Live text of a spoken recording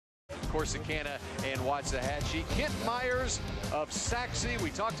Corsicana and Waxahachie. Kent Myers of Sachse, we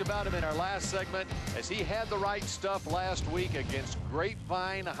talked about him in our last segment as he had the right stuff last week against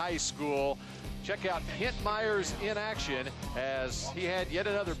Grapevine High School. Check out Kent Myers in action as he had yet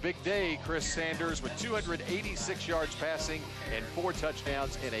another big day, Chris Sanders, with 286 yards passing and 4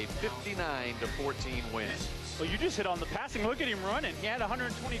 touchdowns in a 59-14 win. Well, you just hit on the passing. Look at him running. He had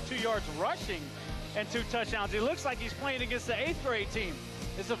 122 yards rushing and 2 touchdowns. It looks like he's playing against the 8th grade team.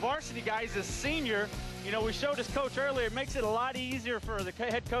 It's a varsity guy. He's a senior. You know, we showed his coach earlier. It makes it a lot easier for the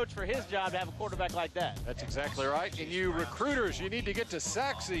head coach for his job to have a quarterback like that. That's exactly right. And you recruiters, you need to get to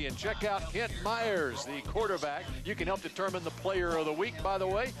Sachse and check out Kent Myers, the quarterback. You can help determine the player of the week, by the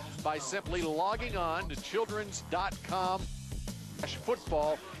way, by simply logging on to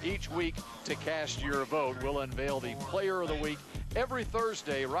childrens.com/football each week to cast your vote. We'll unveil the player of the week every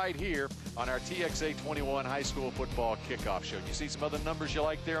Thursday right here on our TXA 21 high school football kickoff show. You see some other numbers you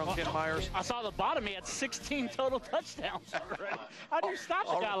like there on Kent Myers? I saw the bottom. He had 16 total touchdowns already. How do you stop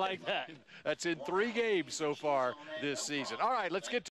a guy like that? That's in 3 games so far this season. All right, let's get to